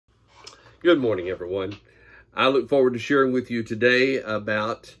Good morning, everyone. I look forward to sharing with you today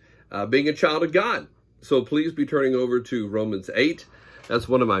about being a child of God. So please be turning over to Romans 8. That's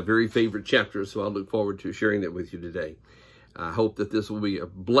one of my very favorite chapters, so I look forward to sharing that with you today. I hope that this will be a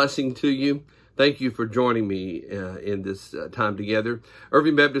blessing to you. Thank you for joining me in this time together.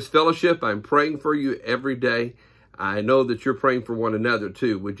 Irving Baptist Fellowship, I'm praying for you every day. I know that you're praying for one another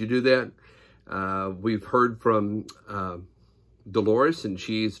too. Would you do that? We've heard from Dolores, and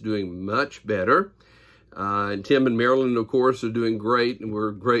she's doing much better. And Tim and Marilyn, of course, are doing great, and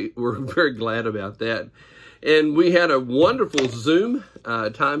we're very glad about that. And we had a wonderful Zoom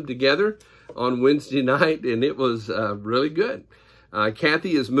time together on Wednesday night, and it was really good.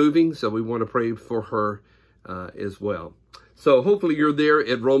 Kathy is moving, so we want to pray for her as well. So hopefully you're there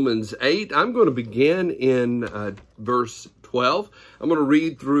at Romans 8. I'm going to begin in verse 12. I'm going to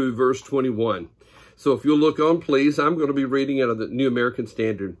read through verse 21. So if you'll look on, please, I'm going to be reading out of the New American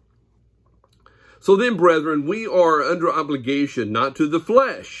Standard. So then, brethren, we are under obligation, not to the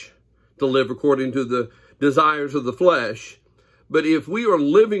flesh, to live according to the desires of the flesh. But if we are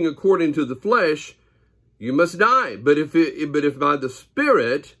living according to the flesh, you must die. But if by the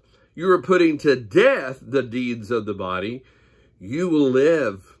Spirit you are putting to death the deeds of the body, you will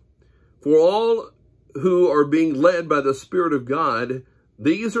live. For all who are being led by the Spirit of God,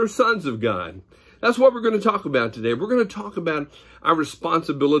 these are sons of God. That's what we're going to talk about today. We're going to talk about our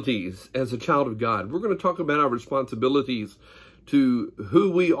responsibilities as a child of God. We're going to talk about our responsibilities to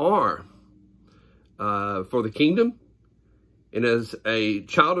who we are for the kingdom, and as a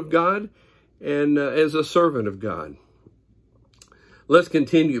child of God, and as a servant of God. Let's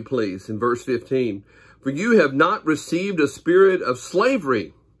continue, please, in verse 15. For you have not received a spirit of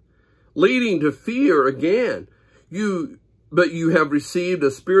slavery, leading to fear again, but you have received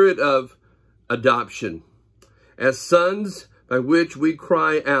a spirit of adoption, as sons, by which we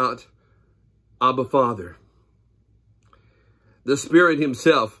cry out, Abba, Father. The Spirit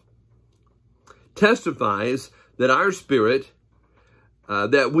himself testifies that our spirit,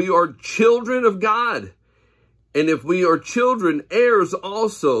 that we are children of God. And if we are children, heirs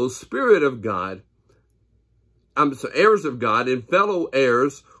also, Spirit of God, heirs of God and fellow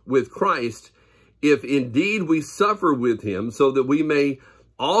heirs with Christ, if indeed we suffer with him, so that we may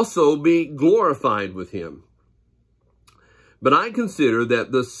also be glorified with him. But I consider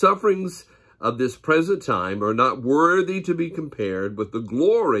that the sufferings of this present time are not worthy to be compared with the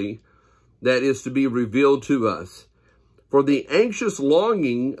glory that is to be revealed to us. For the anxious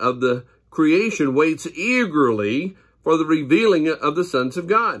longing of the creation waits eagerly for the revealing of the sons of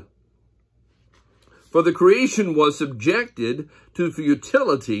God. For the creation was subjected to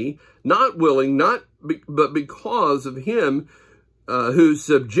futility, not willing, but because of him who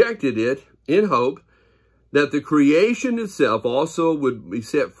subjected it, in hope that the creation itself also would be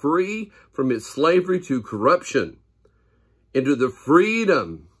set free from its slavery to corruption into the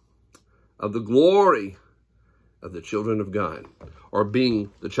freedom of the glory of the children of God, or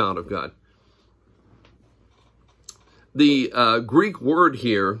being the child of God. The Greek word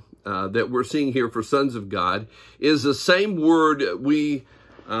here that we're seeing here for sons of God is the same word we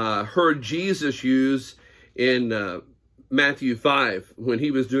heard Jesus use in Matthew 5, when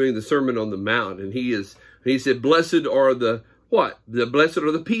he was doing the Sermon on the Mount, and he said, blessed are the what? Blessed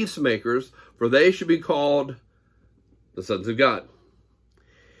are the peacemakers, for they should be called the sons of God.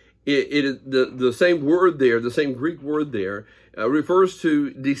 The same word there, the same Greek word there, refers to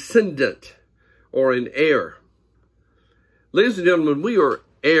descendant or an heir. Ladies and gentlemen, we are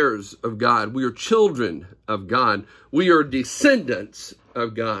heirs of God. We are children of God. We are descendants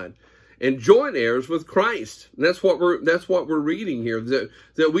of God, and joint heirs with Christ. And that's what we're reading here,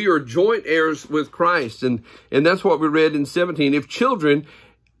 that we are joint heirs with Christ. And that's what we read in 17. If children,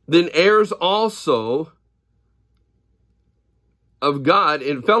 then heirs also of God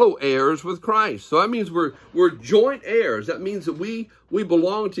and fellow heirs with Christ. So that means we're joint heirs. That means that we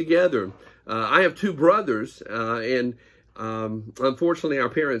belong together. I have two brothers, and unfortunately our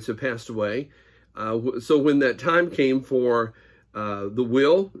parents have passed away. So when that time came for the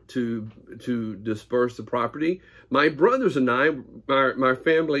will to disperse the property, my brothers and I, my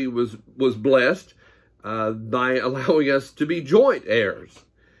family was blessed by allowing us to be joint heirs,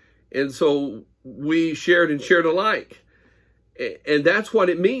 and so we shared alike, and that's what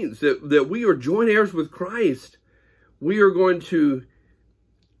it means, that we are joint heirs with Christ. We are going to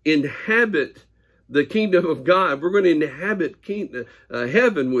inhabit the kingdom of God. We're going to inhabit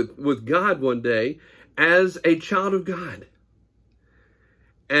heaven with God one day as a child of God.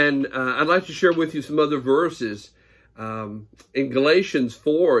 And I'd like to share with you some other verses. In Galatians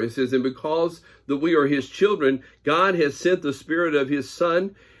 4, it says, and because that we are his children, God has sent the Spirit of his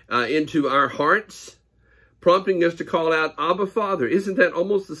Son into our hearts, prompting us to call out, Abba, Father. Isn't that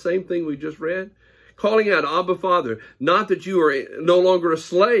almost the same thing we just read? Calling out, Abba, Father. Not that you are no longer a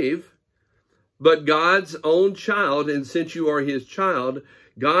slave, but God's own child. And since you are his child,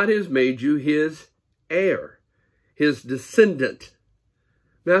 God has made you his heir, his descendant.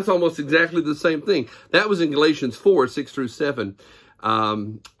 That's almost exactly the same thing. That was in Galatians 4, 6 through 7.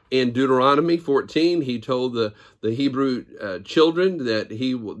 In Deuteronomy 14, he told the Hebrew children that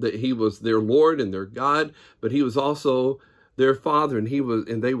he was their Lord and their God, but he was also their Father,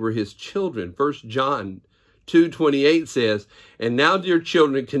 and they were his children. 1 John 2:28 says, "And now, dear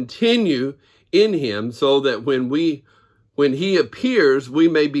children, continue in him, so that when he appears, we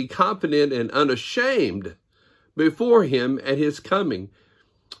may be confident and unashamed before him at his coming."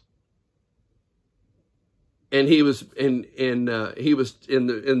 And he was in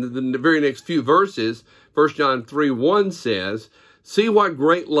the very next few verses. 1 John 3:1 says, "See what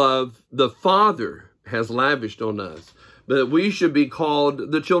great love the Father has lavished on us, that we should be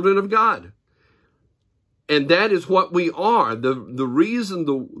called the children of God." And that is what we are. The reason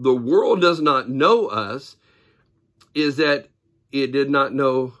the world does not know us is that it did not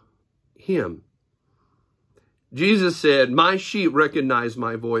know him. Jesus said, "My sheep recognize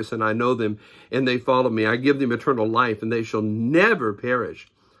my voice, and I know them, and they follow me. I give them eternal life, and they shall never perish.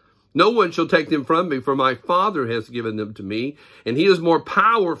 No one shall take them from me, for my Father has given them to me, and he is more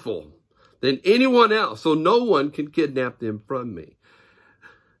powerful than anyone else, so no one can kidnap them from me.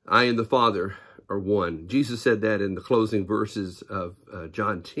 I and the Father are one." Jesus said that in the closing verses of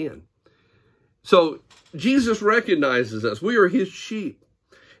John 10. So Jesus recognizes us. We are his sheep.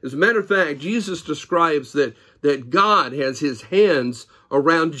 As a matter of fact, Jesus describes that God has his hands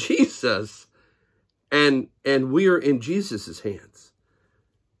around Jesus, and we are in Jesus's hands.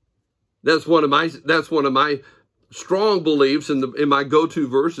 That's one of my strong beliefs in my go-to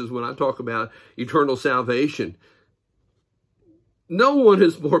verses when I talk about eternal salvation. No one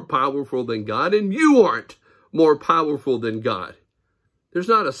is more powerful than God, and you aren't more powerful than God. There's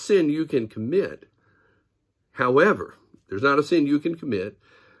not a sin you can commit. However, there's not a sin you can commit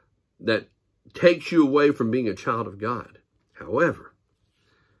that takes you away from being a child of God. However,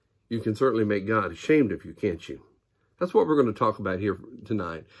 you can certainly make God ashamed of you, can't you? That's what we're going to talk about here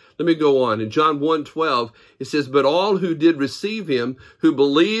tonight. Let me go on. In John 1:12, it says, "But all who did receive him, who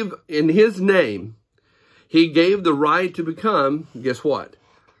believe in his name, he gave the right to become," guess what?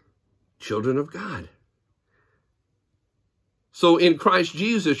 Children of God. So in Christ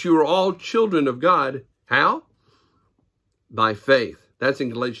Jesus, you are all children of God. How? By faith. That's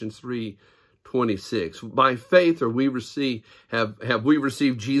in Galatians 3:26. By faith have we received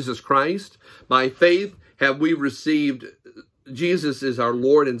Jesus Christ. By faith have we received Jesus as our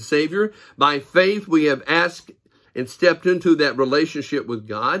Lord and Savior. By faith we have asked and stepped into that relationship with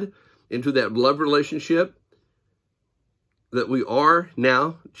God, into that love relationship, that we are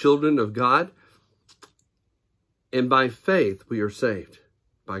now children of God. And by faith we are saved,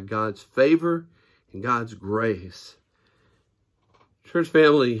 by God's favor and God's grace. Church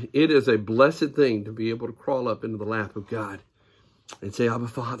family, it is a blessed thing to be able to crawl up into the lap of God and say, "Abba,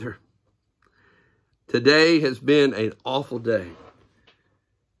 Father." Today has been an awful day,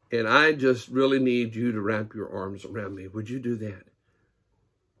 and I just really need you to wrap your arms around me. Would you do that?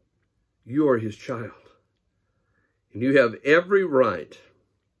 You are his child, and you have every right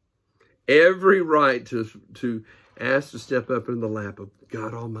to ask to step up in the lap of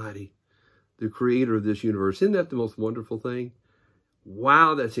God Almighty, the creator of this universe. Isn't that the most wonderful thing?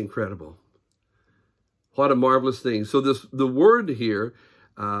 Wow, that's incredible. What a marvelous thing. So the word here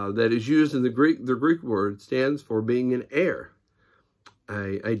that is used in the Greek word stands for being an heir,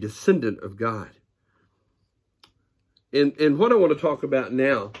 a descendant of God. And what I want to talk about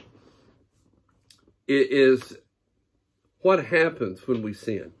now is what happens when we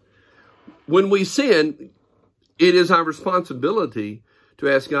sin. When we sin, it is our responsibility to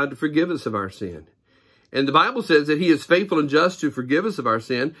ask God to forgive us of our sin. And the Bible says that he is faithful and just to forgive us of our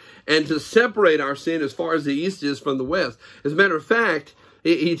sin and to separate our sin as far as the east is from the west. As a matter of fact,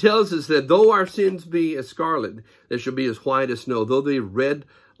 he tells us that though our sins be as scarlet, they shall be as white as snow. Though they red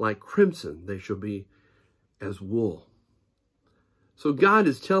like crimson, they shall be as wool. So God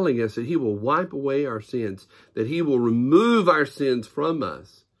is telling us that he will wipe away our sins, that he will remove our sins from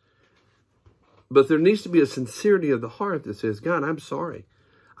us. But there needs to be a sincerity of the heart that says, "God, I'm sorry.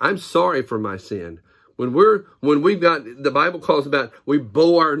 I'm sorry for my sin." When we've got, the Bible calls about, we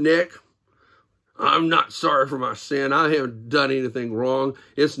bow our neck. "I'm not sorry for my sin. I haven't done anything wrong.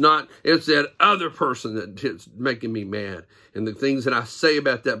 It's that other person that's making me mad. And the things that I say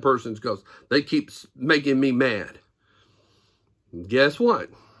about that person, because they keep making me mad." Guess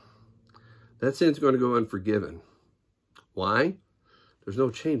what? that sin's going to go unforgiven. Why? There's no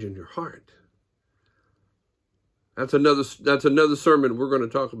change in your heart. That's another sermon we're going to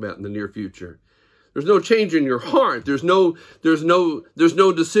talk about in the near future. There's no change in your heart. There's no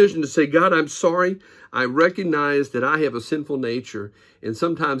decision to say, God, I'm sorry. I recognize that I have a sinful nature, and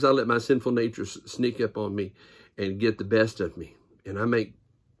sometimes I let my sinful nature sneak up on me and get the best of me, and I make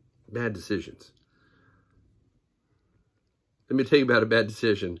bad decisions. Let me tell you about a bad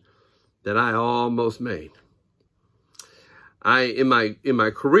decision that I almost made. In my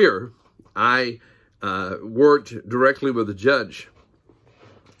career, I worked directly with a judge.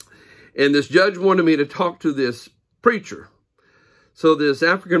 And this judge wanted me to talk to this preacher. So this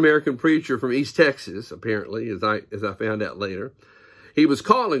African-American preacher from East Texas, apparently, as I found out later, he was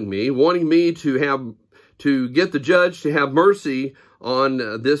calling me, wanting me to get the judge to have mercy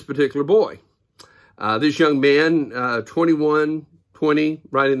on this particular boy. This young man, 21, 20,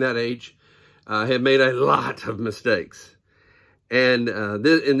 right in that age, had made a lot of mistakes. And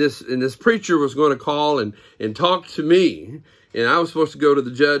this preacher was going to call and talk to me, and I was supposed to go to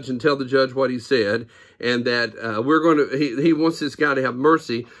the judge and tell the judge what he said, and that he wants this guy to have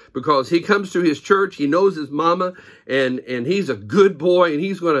mercy because he comes to his church, he knows his mama, and he's a good boy,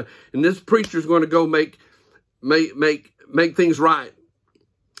 and this preacher's going to go make things right.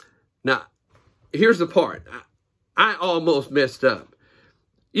 Now, here's the part. I almost messed up.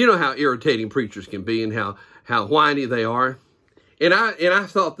 You know how irritating preachers can be and how whiny they are. And I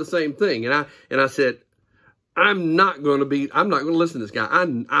thought the same thing. And I said, I'm not going to listen to this guy. I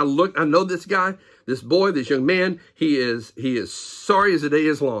know this guy, this boy, this young man, he is sorry as the day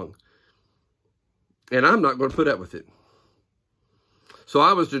is long. And I'm not going to put up with it. So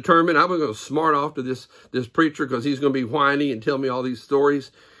I was determined I was going to smart off to this preacher because he's going to be whiny and tell me all these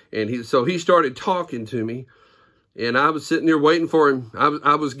stories. And so he started talking to me. And I was sitting there waiting for him.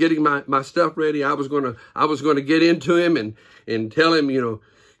 I was getting my stuff ready. I was going to get into him and tell him,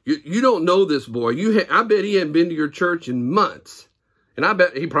 you don't know this boy. I bet he hadn't been to your church in months. And I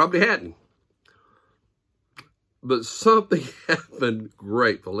bet he probably hadn't. But something happened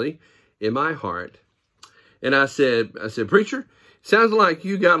gratefully in my heart. And I said, preacher, sounds like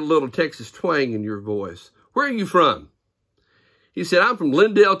you got a little Texas twang in your voice. Where are you from? He said, I'm from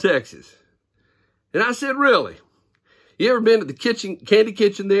Lindale, Texas. And I said, really? You ever been to the candy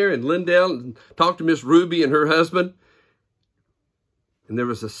kitchen there in Lindale and talked to Miss Ruby and her husband? And there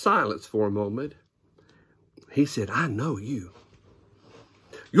was a silence for a moment. He said, I know you.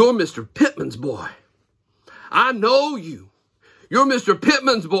 You're Mr. Pittman's boy. I know you. You're Mr.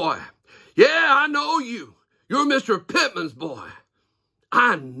 Pittman's boy. Yeah, I know you. You're Mr. Pittman's boy.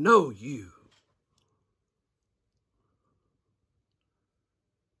 I know you.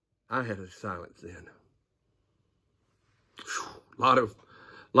 I had a silence then. A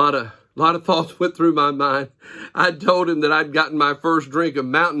lot of thoughts went through my mind. I told him that I'd gotten my first drink of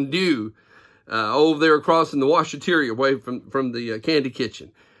Mountain Dew over there across in the washateria away from the candy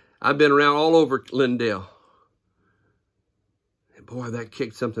kitchen. I've been around all over Lindale. And boy, that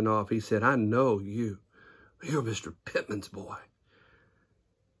kicked something off. He said, I know you. You're Mr. Pittman's boy.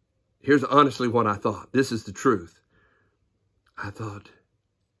 Here's honestly what I thought. This is the truth. I thought,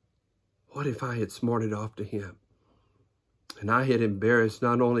 what if I had smarted off to him? And I had embarrassed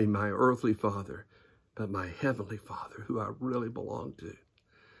not only my earthly father, but my heavenly Father, who I really belong to.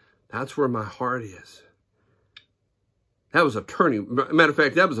 That's where my heart is. That was matter of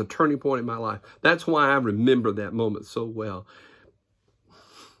fact, that was a turning point in my life. That's why I remember that moment so well.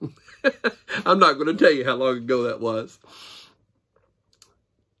 I'm not going to tell you how long ago that was.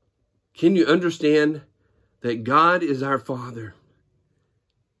 Can you understand that God is our Father?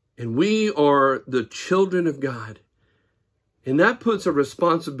 And we are the children of God. And that puts a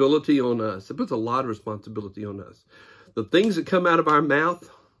responsibility on us. It puts a lot of responsibility on us. The things that come out of our mouth,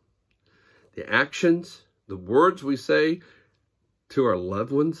 the actions, the words we say to our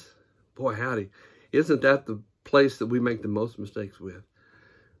loved ones. Boy, howdy. Isn't that the place that we make the most mistakes with?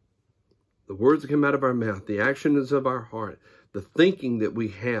 The words that come out of our mouth, the actions of our heart, the thinking that we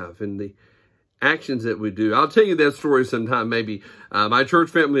have, and the actions that we do. I'll tell you that story sometime, maybe. My church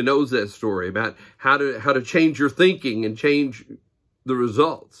family knows that story about how to change your thinking and change the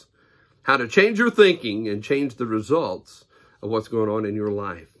results. How to change your thinking and change the results of what's going on in your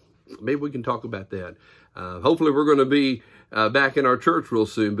life. Maybe we can talk about that. Hopefully we're going to be back in our church real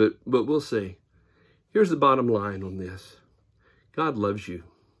soon, but we'll see. Here's the bottom line on this. God loves you.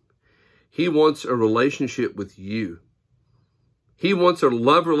 He wants a relationship with you. He wants a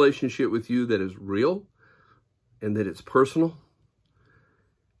love relationship with you that is real and that it's personal.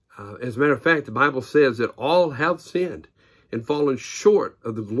 As a matter of fact, the Bible says that all have sinned and fallen short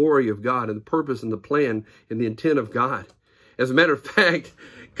of the glory of God and the purpose and the plan and the intent of God. As a matter of fact,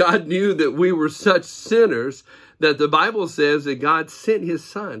 God knew that we were such sinners that the Bible says that God sent his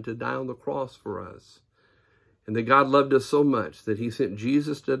son to die on the cross for us. And that God loved us so much that he sent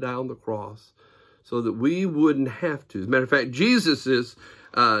Jesus to die on the cross so that we wouldn't have to. As a matter of fact, Jesus'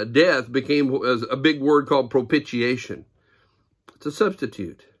 death became a big word called propitiation. It's a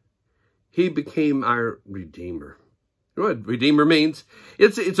substitute. He became our Redeemer. You know what Redeemer means?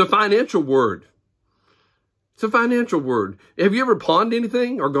 It's a financial word. It's a financial word. Have you ever pawned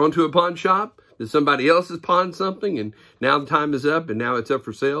anything or gone to a pawn shop that somebody else has pawned something and now the time is up and now it's up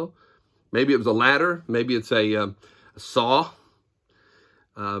for sale? Maybe it was a ladder. Maybe it's a saw.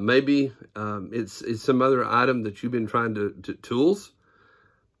 Maybe it's some other item that you've been trying to tools.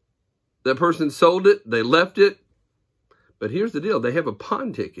 That person sold it. They left it. But here's the deal. They have a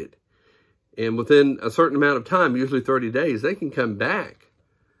pawn ticket. And within a certain amount of time, usually 30 days, they can come back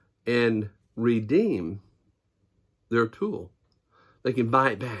and redeem their tool. They can buy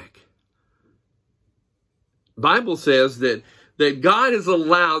it back. The Bible says that God has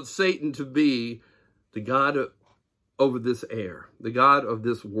allowed Satan to be the God over this air, the God of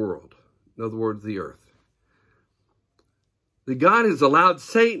this world. In other words, the earth. That God has allowed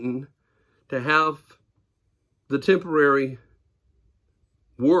Satan to have the temporary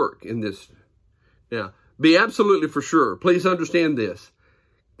work in this. Now, be absolutely for sure. Please understand this.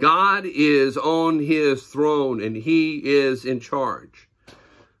 God is on his throne and he is in charge.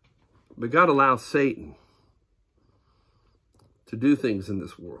 But God allows Satan to do things in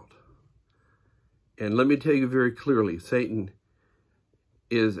this world. And let me tell you very clearly, Satan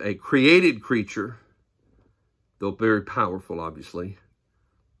is a created creature, though very powerful, obviously.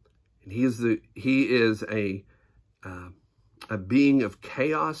 And he is a being of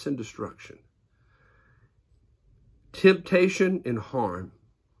chaos and destruction. Temptation and harm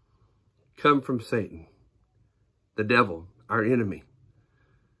come from Satan, the devil, our enemy.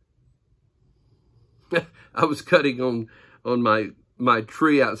 I was cutting on my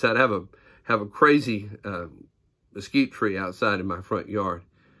tree outside. I have a crazy mesquite tree outside in my front yard.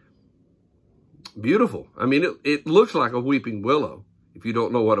 Beautiful. I mean, it looks like a weeping willow. If you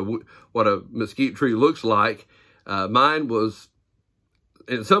don't know what a mesquite tree looks like, mine was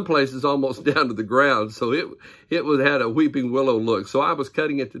in some places almost down to the ground, so it had a weeping willow look. So I was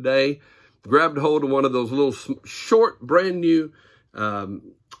cutting it today, grabbed hold of one of those little short, brand new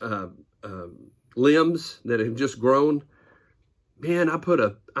limbs that have just grown. Man, I put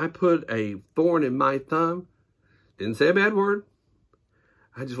a thorn in my thumb. Didn't say a bad word.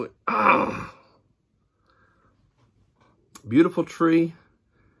 I just went, ah. Beautiful tree.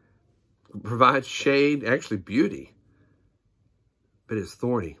 Provides shade, actually beauty. But it's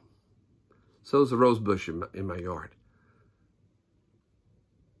thorny. So is the rose bush in my yard.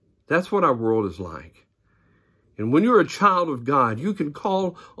 That's what our world is like. And when you're a child of God, you can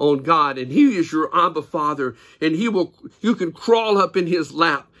call on God and he is your Abba Father, and you can crawl up in his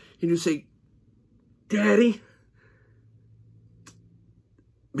lap and you say, Daddy,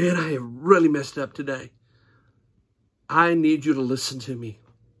 man, I have really messed up today. I need you to listen to me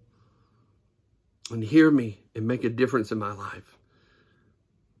and hear me and make a difference in my life.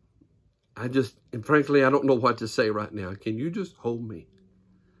 And frankly, I don't know what to say right now. Can you just hold me?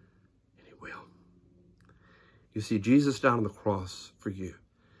 And he will. You see, Jesus died on the cross for you.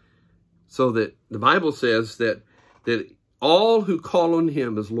 So that the Bible says that all who call on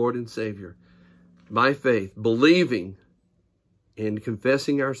him as Lord and Savior, by faith, believing and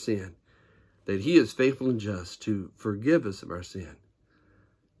confessing our sin, that he is faithful and just to forgive us of our sin.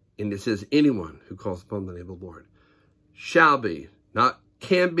 And it says, anyone who calls upon the name of the Lord shall be, not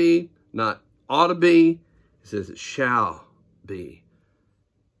can be, not ought to be. It says it shall be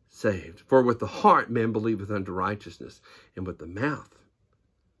saved. For with the heart man believeth unto righteousness, and with the mouth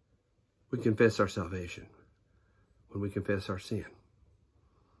we confess our salvation when we confess our sin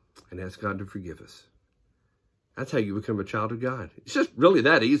and ask God to forgive us. That's how you become a child of God. It's just really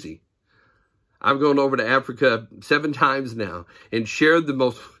that easy. I've gone over to Africa 7 times now and shared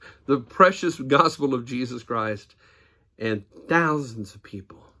the precious gospel of Jesus Christ, and thousands of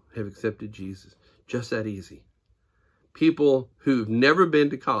people have accepted Jesus. Just that easy. People who've never been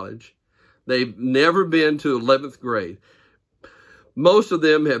to college. They've never been to 11th grade. Most of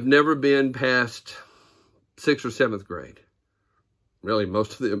them have never been past 6th or 7th grade. Really,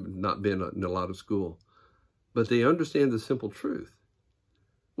 most of them have not been in a lot of school. But they understand the simple truth.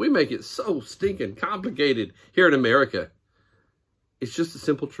 We make it so stinking complicated here in America. It's just a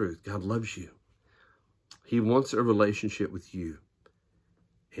simple truth. God loves you. He wants a relationship with you.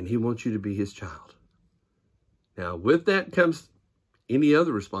 And he wants you to be his child. Now, with that comes any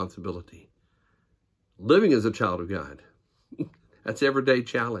other responsibility. Living as a child of God. That's everyday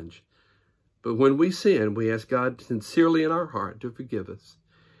challenge. But when we sin, we ask God sincerely in our heart to forgive us.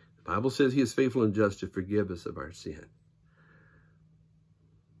 The Bible says he is faithful and just to forgive us of our sin.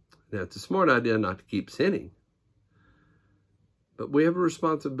 Now, it's a smart idea not to keep sinning. But we have a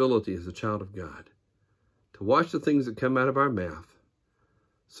responsibility as a child of God to watch the things that come out of our mouth.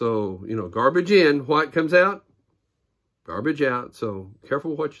 So, garbage in, what comes out? Garbage out. So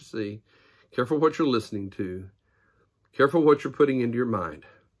careful what you see. Careful what you're listening to. Careful what you're putting into your mind.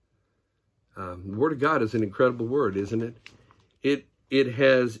 The Word of God is an incredible word, isn't it? It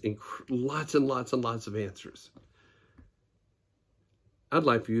has lots and lots and lots of answers. I'd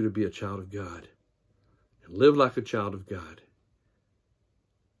like for you to be a child of God and live like a child of God.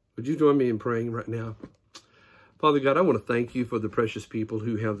 Would you join me in praying right now? Father God, I want to thank you for the precious people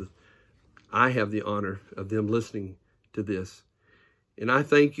who I have the honor of them listening to this. And I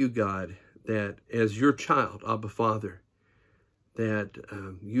thank you, God, that as your child, Abba Father, that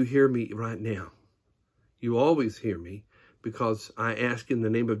you hear me right now. You always hear me because I ask in the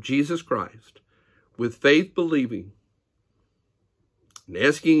name of Jesus Christ, with faith believing, and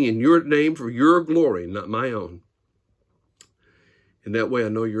asking in your name for your glory, not my own. And that way I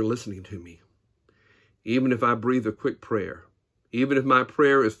know you're listening to me. Even if I breathe a quick prayer, even if my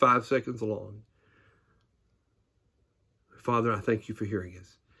prayer is 5 seconds long. Father, I thank you for hearing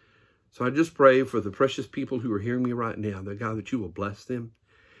us. So I just pray for the precious people who are hearing me right now, that God, that you will bless them.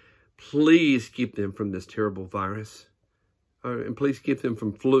 Please keep them from this terrible virus. And please keep them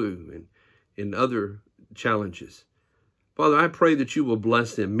from flu and other challenges. Father, I pray that you will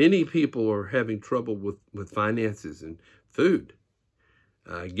bless them. Many people are having trouble with finances and food.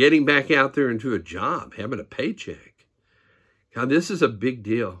 Getting back out there into a job, having a paycheck. God, this is a big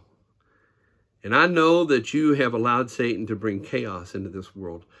deal. And I know that you have allowed Satan to bring chaos into this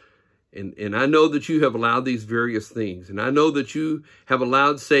world. And I know that you have allowed these various things. And I know that you have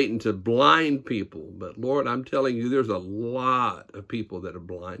allowed Satan to blind people. But Lord, I'm telling you, there's a lot of people that are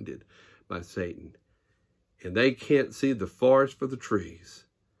blinded by Satan. And they can't see the forest for the trees.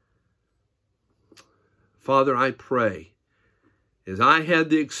 Father, I pray, as I had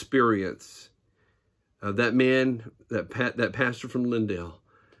the experience of that man, that pastor from Lindale,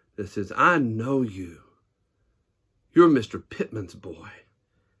 that says, I know you. You're Mr. Pittman's boy.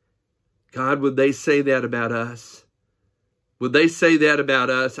 God, would they say that about us? Would they say that about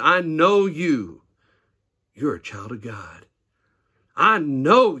us? I know you. You're a child of God. I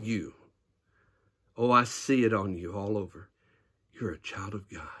know you. Oh, I see it on you all over. You're a child of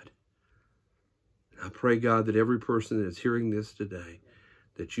God. I pray, God, that every person that is hearing this today,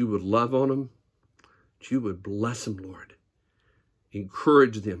 that you would love on them, that you would bless them, Lord.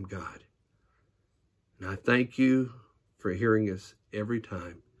 Encourage them, God. And I thank you for hearing us every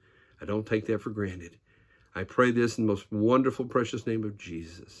time. I don't take that for granted. I pray this in the most wonderful, precious name of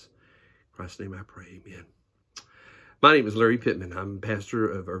Jesus. In Christ's name I pray, amen. My name is Larry Pittman. I'm pastor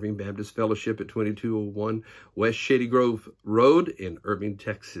of Irving Baptist Fellowship at 2201 West Shady Grove Road in Irving,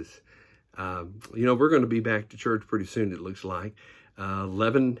 Texas. We're going to be back to church pretty soon, it looks like.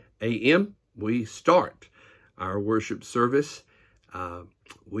 11 a.m. we start our worship service.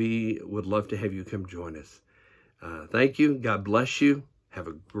 We would love to have you come join us. Thank you. God bless you. Have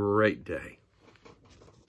a great day.